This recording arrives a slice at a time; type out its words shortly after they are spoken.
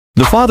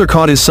The father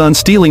caught his son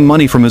stealing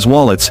money from his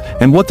wallets,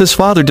 and what this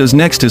father does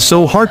next is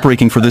so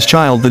heartbreaking for this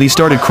child that he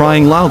started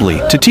crying loudly.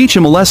 To teach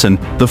him a lesson,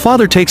 the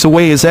father takes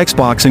away his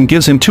Xbox and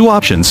gives him two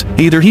options.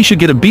 Either he should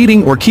get a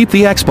beating or keep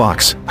the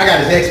Xbox. I got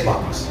his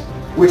Xbox.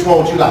 Which one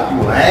would you like? You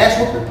want an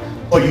ass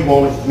whooping? Or you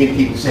want me to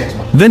keep his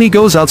Xbox? Then he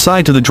goes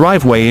outside to the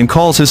driveway and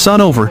calls his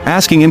son over,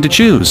 asking him to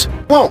choose.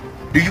 Do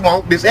you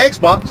want this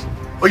Xbox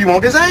or you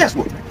want this ass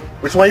whooping?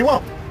 Which one you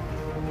want?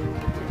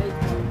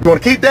 You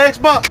want to keep the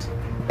Xbox?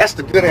 That's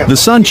the good answer. The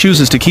son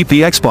chooses to keep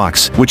the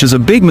Xbox, which is a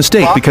big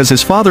mistake because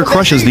his father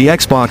crushes the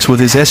Xbox with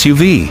his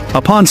SUV.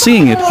 Upon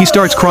seeing it, he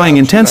starts crying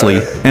intensely,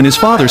 and his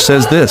father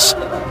says this.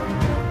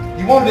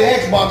 You want the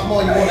Xbox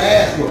more than you want the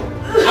ass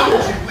whooping. I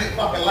want you to quit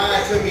fucking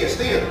lying to me and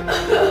stealing.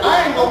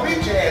 I ain't gonna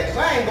beat your ass because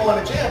I ain't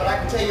going to jail, but I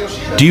can tell your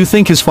shit up. Do you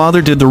think his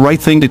father did the right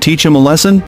thing to teach him a lesson?